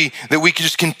means that we can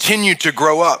just continue to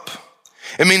grow up.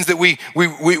 It means that we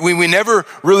never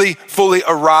really fully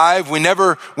arrive. We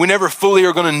never fully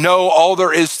are going to know all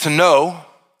there is to know.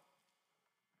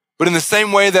 But in the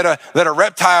same way that a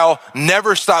reptile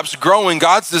never stops growing,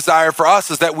 God's desire for us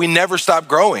is that we never stop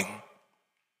growing.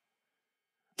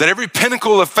 That every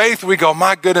pinnacle of faith, we go,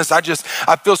 my goodness, I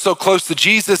feel so close to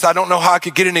Jesus. I don't know how I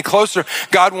could get any closer.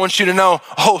 God wants you to know,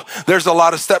 oh, there's a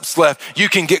lot of steps left. You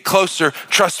can get closer.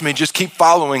 Trust me, just keep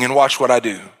following and watch what I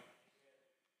do.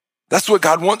 That's what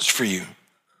God wants for you.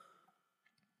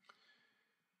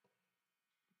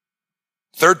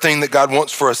 Third thing that God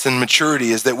wants for us in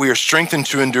maturity is that we are strengthened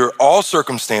to endure all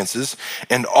circumstances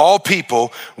and all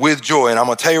people with joy. And I'm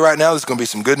gonna tell you right now, this is gonna be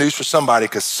some good news for somebody,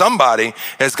 because somebody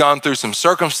has gone through some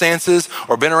circumstances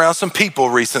or been around some people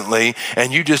recently,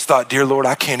 and you just thought, dear Lord,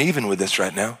 I can't even with this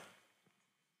right now.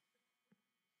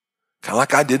 Kind of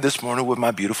like I did this morning with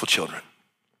my beautiful children.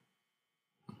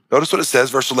 Notice what it says,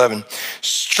 verse 11,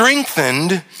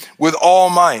 strengthened with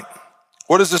all might.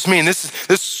 What does this mean? This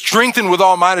strengthened with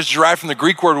all might is derived from the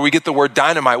Greek word where we get the word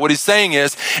dynamite. What he's saying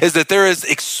is that there is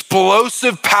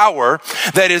explosive power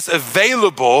that is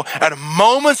available at a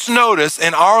moment's notice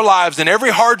in our lives, in every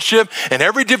hardship, in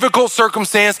every difficult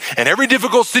circumstance, and every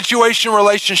difficult situation,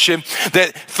 relationship,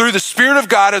 that through the Spirit of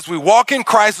God, as we walk in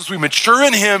Christ, as we mature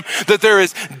in Him, that there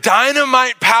is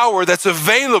dynamite power that's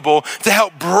available to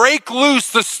help break loose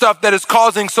the stuff that is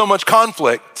causing so much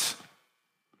conflict.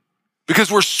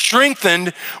 Because we're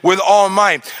strengthened with all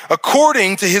might,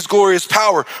 according to His glorious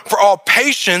power, for all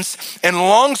patience and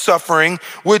long-suffering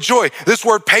with joy. This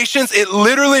word patience, it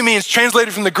literally means,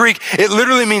 translated from the Greek, it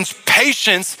literally means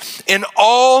patience in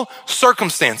all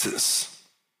circumstances.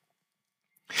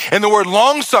 And the word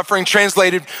long-suffering,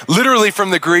 translated literally from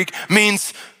the Greek,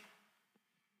 means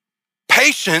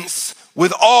patience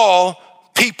with all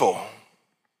people.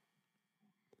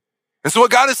 And so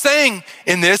what God is saying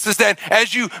in this is that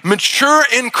as you mature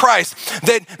in Christ,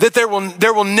 that there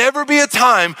will never be a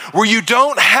time where you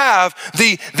don't have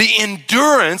the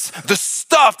endurance, the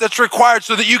stuff that's required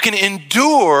so that you can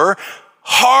endure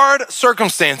hard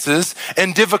circumstances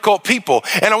and difficult people.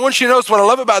 And I want you to notice what I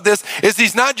love about this is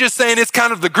he's not just saying it's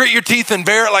kind of the grit your teeth and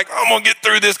bear it, like I'm gonna get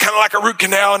through this, kind of like a root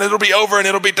canal, and it'll be over and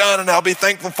it'll be done and I'll be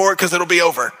thankful for it because it'll be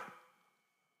over.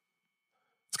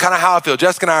 It's kind of how I feel.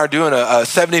 Jessica and I are doing a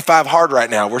 75 hard right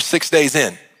now. We're 6 days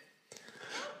in.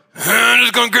 I'm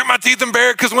just going to grit my teeth and bear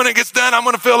it because when it gets done, I'm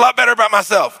going to feel a lot better about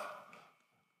myself.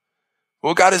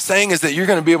 What God is saying is that you're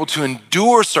going to be able to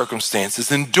endure circumstances,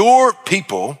 endure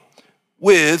people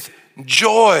with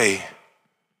joy.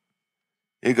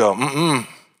 You go,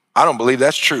 I don't believe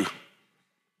that's true.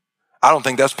 I don't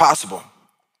think that's possible.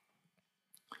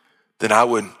 Then I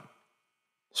would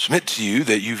submit to you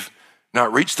that you've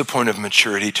not reached the point of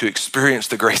maturity to experience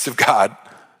the grace of God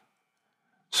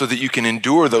so that you can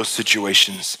endure those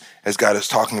situations as God is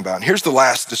talking about. And here's the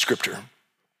last descriptor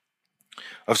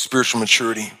of spiritual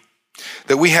maturity,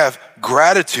 that we have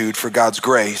gratitude for God's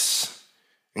grace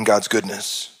and God's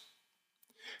goodness.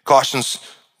 Colossians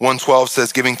 1:12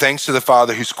 says, giving thanks to the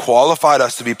Father who's qualified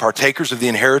us to be partakers of the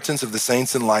inheritance of the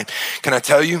saints in light. Can I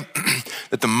tell you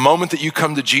that the moment that you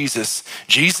come to Jesus,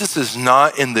 Jesus is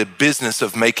not in the business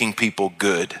of making people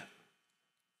good.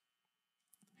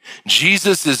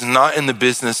 Jesus is not in the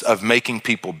business of making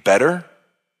people better.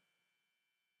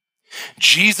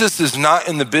 Jesus is not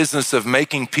in the business of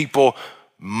making people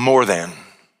more than.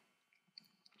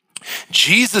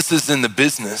 Jesus is in the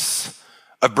business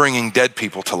of bringing dead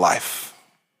people to life.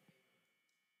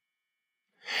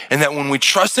 And that when we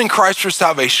trust in Christ for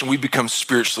salvation, we become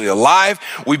spiritually alive.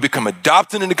 We become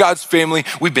adopted into God's family.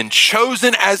 We've been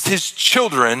chosen as His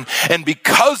children. And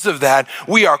because of that,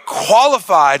 we are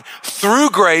qualified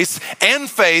through grace and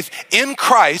faith in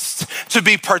Christ to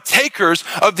be partakers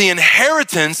of the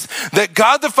inheritance that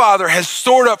God the Father has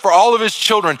stored up for all of His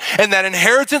children. And that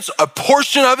inheritance, a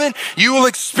portion of it, you will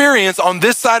experience on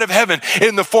this side of heaven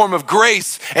in the form of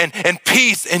grace and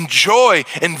peace and joy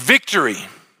and victory.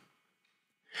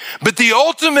 But the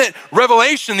ultimate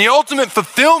revelation, the ultimate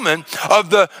fulfillment of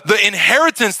the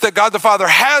inheritance that God the Father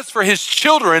has for His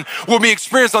children will be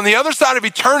experienced on the other side of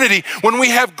eternity when we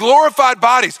have glorified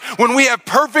bodies, when we have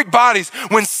perfect bodies,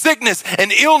 when sickness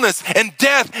and illness and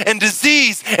death and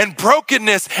disease and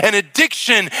brokenness and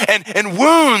addiction and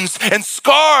wounds and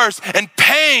scars and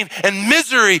pain and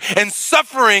misery and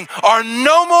suffering are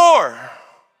no more.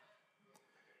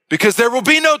 Because there will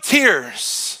be no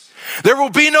tears. There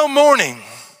will be no mourning.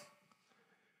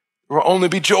 There will only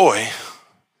be joy.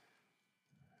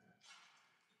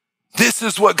 This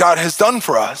is what God has done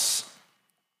for us.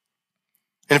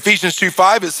 In Ephesians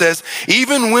 2:5, it says,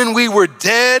 even when we were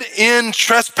dead in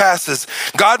trespasses,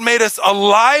 God made us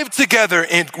alive together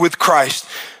with Christ.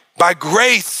 By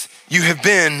grace, you have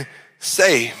been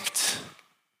saved.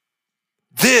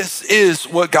 This is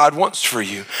what God wants for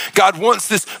you. God wants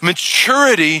this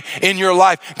maturity in your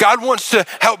life. God wants to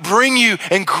help bring you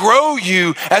and grow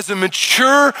you as a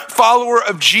mature follower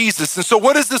of Jesus. And so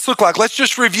what does this look like? Let's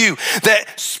just review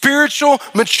that spiritual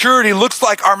maturity looks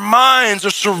like our minds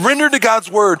are surrendered to God's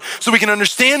word so we can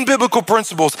understand biblical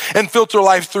principles and filter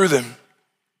life through them.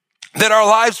 that our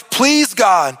lives please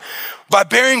God by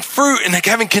bearing fruit and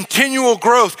having continual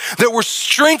growth, that we're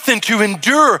strengthened to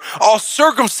endure all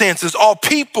circumstances, all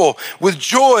people with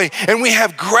joy, and we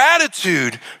have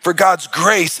gratitude for God's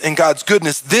grace and God's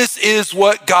goodness. This is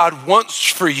what God wants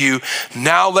for you.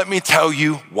 Now let me tell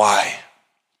you why.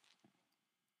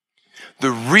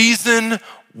 The reason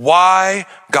why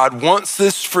God wants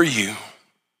this for you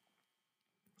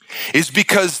is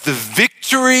because the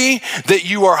victory that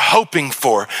you are hoping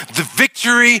for, the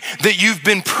victory that you've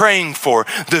been praying for,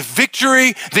 the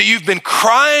victory that you've been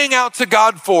crying out to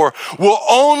God for will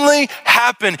only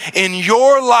happen in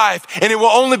your life, and it will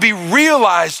only be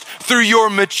realized through your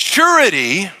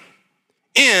maturity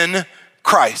in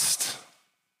Christ.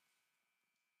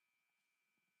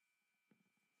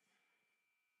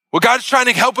 What God's trying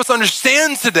to help us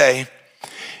understand today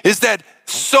is that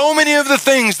so many of the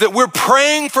things that we're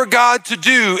praying for God to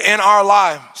do in our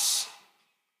lives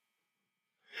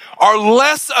are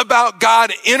less about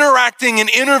God interacting and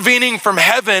intervening from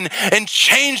heaven and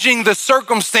changing the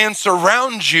circumstance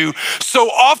around you. So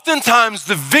oftentimes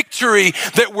the victory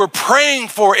that we're praying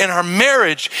for in our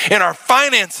marriage, in our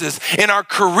finances, in our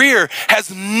career has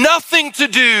nothing to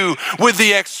do with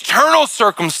the external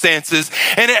circumstances,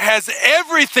 and it has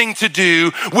everything to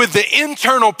do with the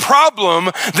internal problem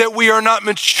that we are not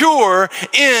mature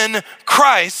in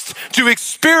Christ to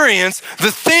experience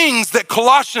the things that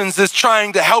Colossians is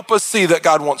trying to help us see that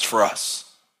God wants for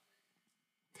us.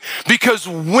 Because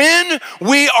when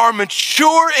we are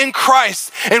mature in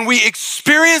Christ and we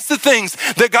experience the things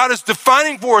that God is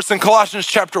defining for us in Colossians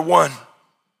chapter 1,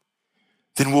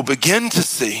 then we'll begin to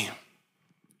see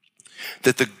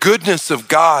that the goodness of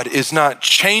God is not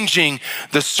changing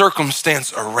the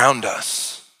circumstance around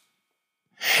us.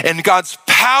 And God's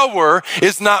power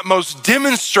is not most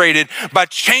demonstrated by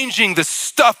changing the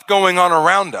stuff going on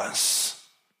around us.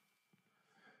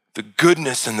 The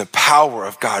goodness and the power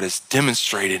of God is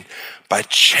demonstrated by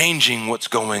changing what's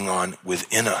going on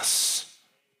within us,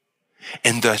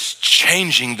 and thus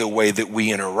changing the way that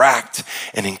we interact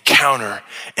and encounter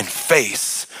and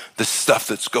face the stuff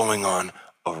that's going on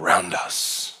around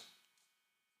us.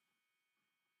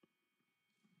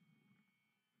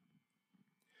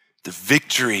 The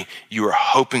victory you are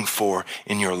hoping for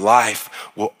in your life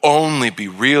will only be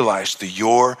realized through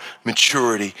your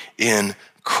maturity in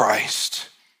Christ.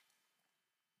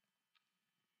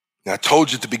 Now, I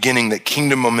told you at the beginning that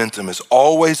kingdom momentum is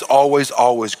always, always,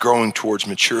 always growing towards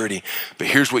maturity. But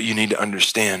here's what you need to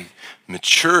understand.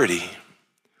 Maturity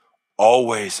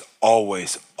always,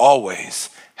 always, always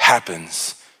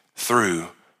happens through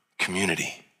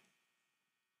community.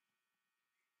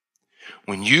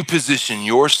 When you position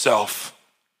yourself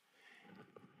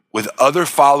with other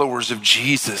followers of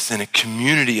Jesus in a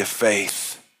community of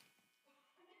faith,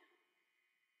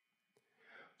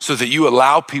 so that you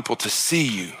allow people to see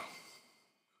you,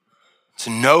 to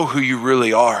know who you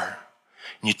really are,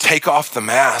 and you take off the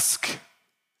mask, and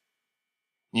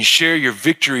you share your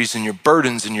victories and your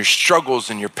burdens and your struggles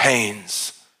and your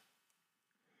pains.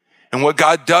 And what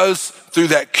God does through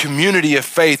that community of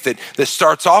faith that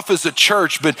starts off as a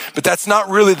church, but that's not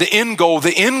really the end goal.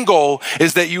 The end goal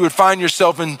is that you would find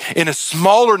yourself in a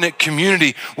smaller knit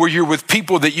community where you're with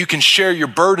people that you can share your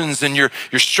burdens and your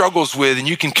struggles with, and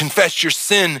you can confess your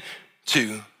sin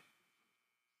to.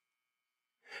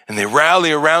 And they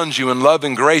rally around you in love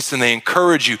and grace, and they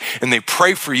encourage you, and they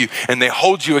pray for you, and they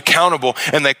hold you accountable,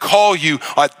 and they call you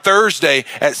at Thursday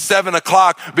at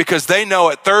 7:00 because they know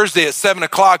at Thursday at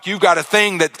 7:00 you've got a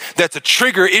thing that's a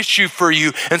trigger issue for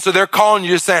you. And so they're calling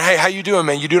you just saying, hey, how you doing,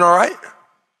 man? You doing all right?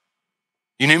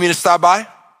 You need me to stop by?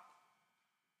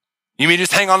 You need me to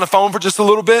just hang on the phone for just a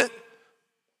little bit?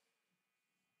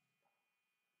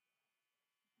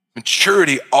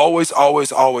 Maturity always,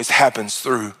 always, always happens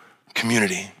through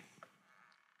community.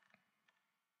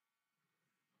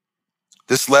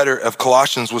 This letter of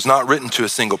Colossians was not written to a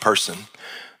single person.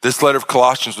 This letter of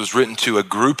Colossians was written to a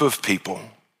group of people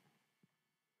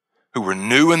who were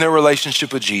new in their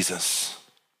relationship with Jesus.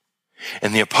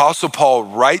 And the Apostle Paul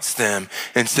writes them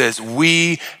and says,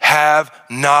 we have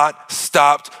not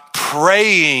stopped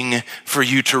praying for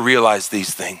you to realize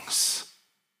these things.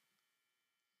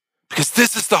 Because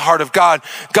this is the heart of God.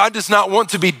 God does not want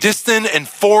to be distant and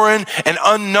foreign and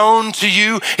unknown to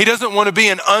you. He doesn't want to be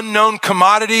an unknown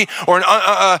commodity or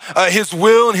his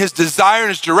will and his desire and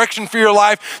his direction for your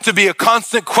life to be a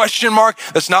constant question mark.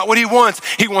 That's not what he wants.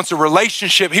 He wants a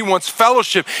relationship. He wants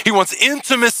fellowship. He wants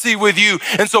intimacy with you.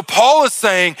 And so Paul is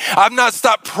saying, I've not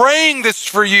stopped praying this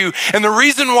for you. And the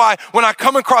reason why when I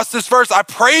come across this verse, I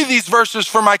pray these verses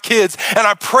for my kids and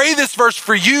I pray this verse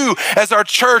for you as our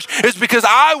church is because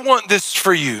I want this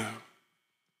for you.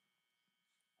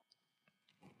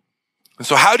 And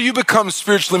so how do you become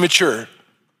spiritually mature?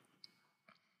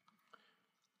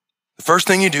 The first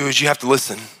thing you do is you have to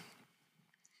listen.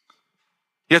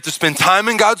 You have to spend time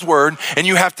in God's word, and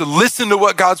you have to listen to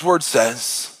what God's word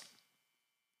says.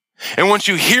 And once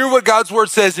you hear what God's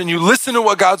word says and you listen to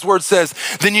what God's word says,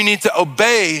 then you need to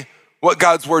obey what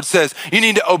God's word says. You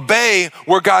need to obey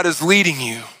where God is leading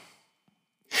you.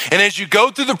 And as you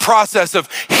go through the process of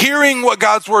hearing what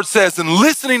God's word says and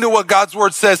listening to what God's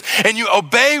word says, and you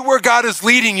obey where God is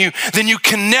leading you, then you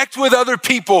connect with other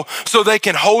people so they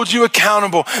can hold you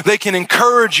accountable. They can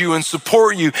encourage you and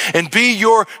support you and be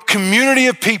your community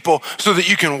of people so that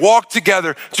you can walk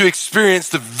together to experience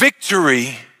the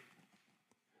victory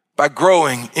by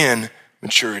growing in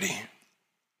maturity.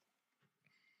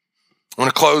 I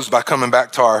want to close by coming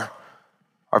back to our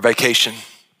vacation.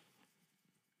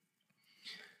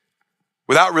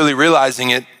 Without really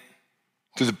realizing it,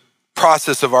 through the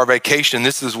process of our vacation,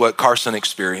 this is what Carson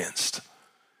experienced.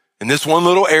 In this one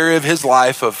little area of his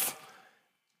life of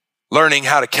learning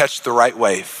how to catch the right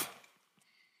wave.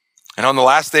 And on the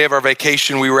last day of our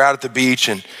vacation, we were out at the beach,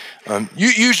 and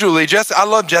usually, I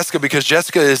love Jessica because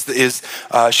Jessica is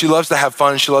she loves to have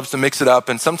fun. She loves to mix it up,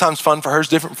 and sometimes fun for her is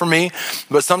different from me,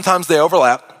 but sometimes they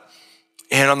overlap.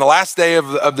 And on the last day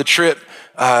of the trip,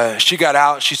 she got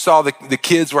out, she saw the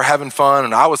kids were having fun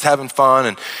and I was having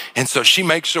fun. And so she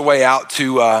makes her way out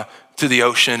to the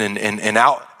ocean and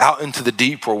out into the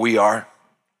deep where we are.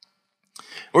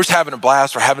 We're just having a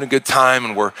blast. We're having a good time,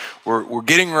 and we're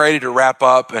getting ready to wrap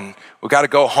up, and we got to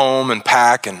go home and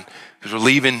pack, and because we're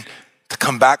leaving to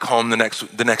come back home the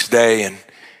next day.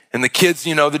 And the kids,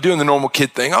 they're doing the normal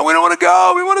kid thing. Oh, we don't want to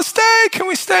go. We want to stay. Can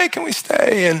we stay? Can we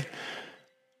stay? And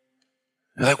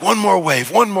they're like, one more wave,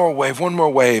 one more wave, one more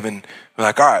wave. And we're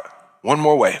like, all right, one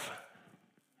more wave.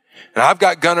 And I've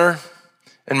got Gunnar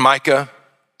and Micah,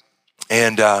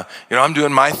 and I'm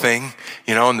doing my thing,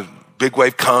 and the big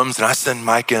wave comes, and I send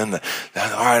Micah, and all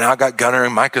right, now I got Gunnar,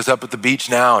 and Micah's up at the beach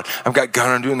now, and I've got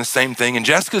Gunnar doing the same thing, and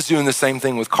Jessica's doing the same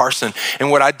thing with Carson.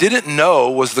 And what I didn't know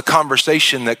was the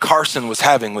conversation that Carson was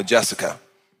having with Jessica.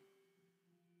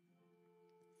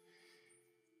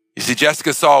 You see,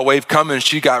 Jessica saw a wave coming, and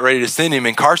she got ready to send him,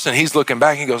 and Carson, he's looking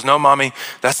back, and he goes, no, mommy,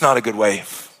 that's not a good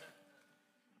wave.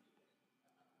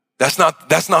 That's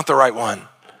not the right one.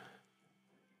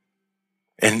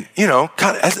 And,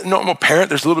 kind of as a normal parent,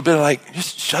 there's a little bit of like,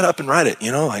 just shut up and write it, we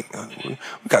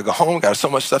got to go home. We got so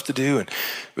much stuff to do.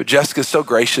 But Jessica's so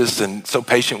gracious and so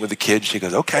patient with the kids. She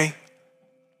goes, okay.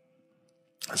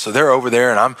 And so they're over there,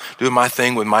 and I'm doing my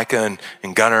thing with Micah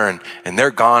and Gunnar, and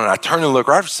they're gone. And I turn and look.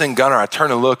 Right after seeing Gunnar, I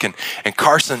turn and look, and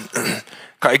Carson,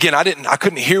 again, I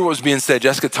couldn't hear what was being said.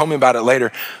 Jessica told me about it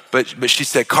later, but she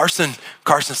said, Carson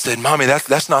said, mommy,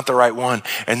 that's not the right one.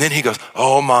 And then he goes,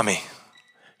 oh, mommy,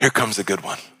 here comes a good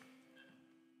one.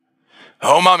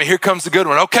 Oh, mommy, here comes the good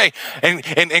one. Okay.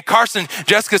 And Carson,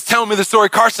 Jessica's telling me the story.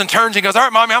 Carson turns and goes, all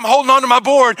right, mommy, I'm holding on to my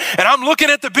board and I'm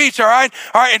looking at the beach. All right.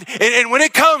 All right. And when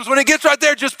it gets right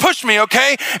there, just push me.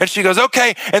 Okay. And she goes,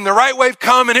 okay. And the right wave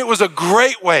come, and it was a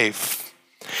great wave.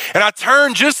 And I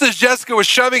turned just as Jessica was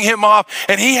shoving him off,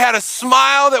 and he had a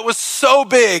smile that was so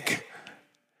big.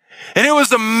 And it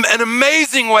was an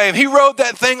amazing wave. He rode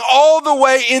that thing all the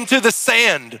way into the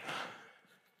sand.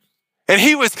 And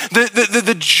he was,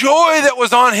 the joy that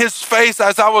was on his face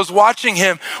as I was watching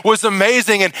him was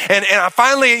amazing. And I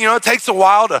finally, it takes a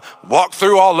while to walk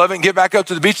through all of it and get back up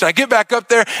to the beach. And I get back up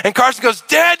there, and Carson goes,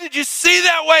 Dad, did you see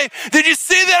that wave? Did you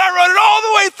see that? I rode it all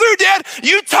the way through, Dad.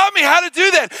 You taught me how to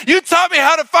do that. You taught me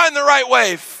how to find the right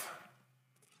wave.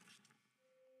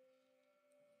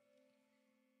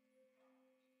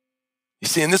 You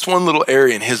see, in this one little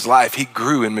area in his life, he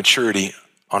grew in maturity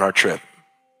on our trip.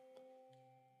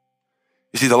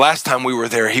 You see, the last time we were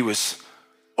there, he was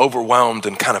overwhelmed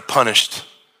and kind of punished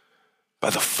by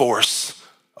the force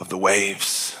of the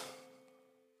waves.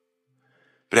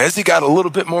 But as he got a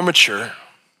little bit more mature,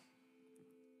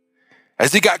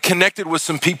 as he got connected with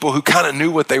some people who kind of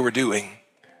knew what they were doing,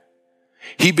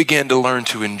 he began to learn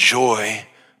to enjoy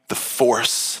the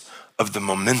force of the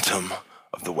momentum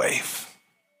of the wave.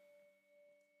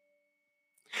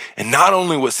 And not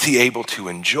only was he able to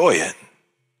enjoy it,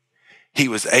 he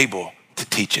was able to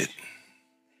teach it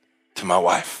to my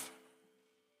wife.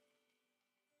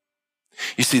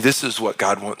 You see, this is what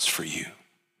God wants for you.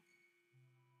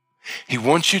 He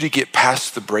wants you to get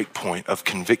past the break point of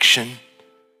conviction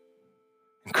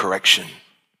and correction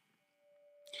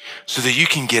so that you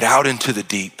can get out into the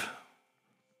deep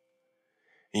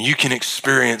and you can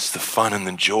experience the fun and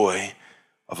the joy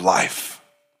of life.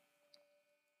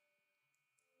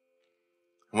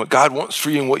 And what God wants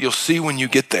for you and what you'll see when you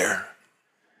get there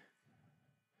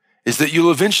is that you'll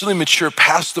eventually mature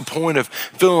past the point of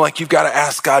feeling like you've got to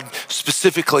ask God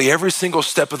specifically every single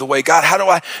step of the way. God, how do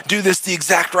I do this the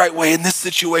exact right way in this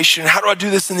situation? How do I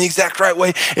do this in the exact right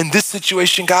way in this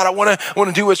situation? God, I want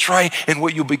to do what's right. And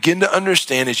what you'll begin to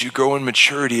understand as you grow in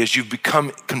maturity, as you become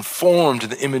conformed to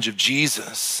the image of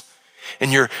Jesus,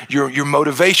 and your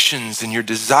motivations and your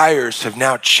desires have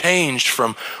now changed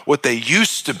from what they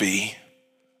used to be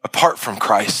apart from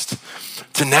Christ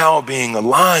to now being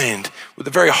aligned with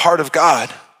the very heart of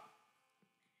God.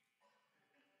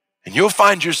 And you'll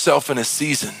find yourself in a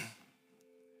season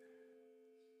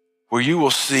where you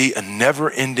will see a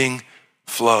never-ending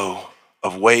flow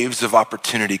of waves of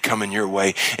opportunity coming your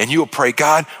way. And you'll pray,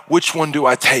 God, which one do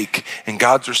I take? And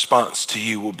God's response to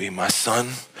you will be, my son,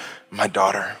 my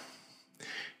daughter,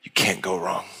 you can't go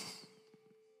wrong.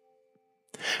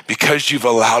 Because you've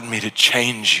allowed me to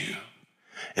change you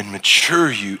and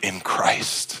mature you in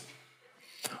Christ,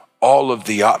 all of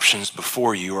the options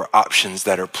before you are options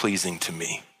that are pleasing to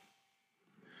me.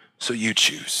 So you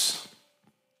choose.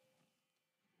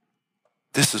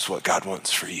 This is what God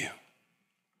wants for you.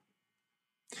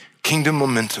 Kingdom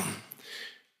momentum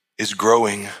is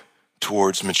growing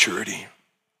towards maturity.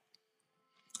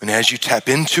 And as you tap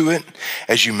into it,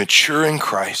 as you mature in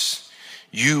Christ,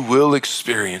 you will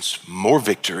experience more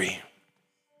victory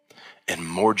and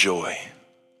more joy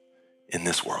in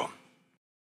this world.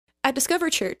 At Discover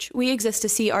Church, we exist to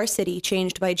see our city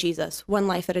changed by Jesus, one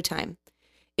life at a time.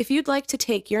 If you'd like to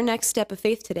take your next step of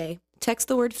faith today, text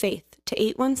the word faith to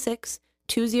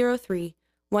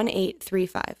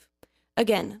 816-203-1835.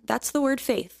 Again, that's the word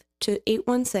faith to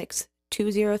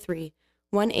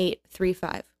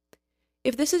 816-203-1835.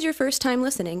 If this is your first time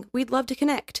listening, we'd love to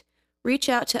connect. Reach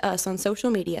out to us on social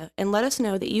media and let us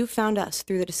know that you've found us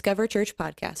through the Discover Church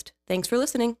podcast. Thanks for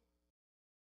listening.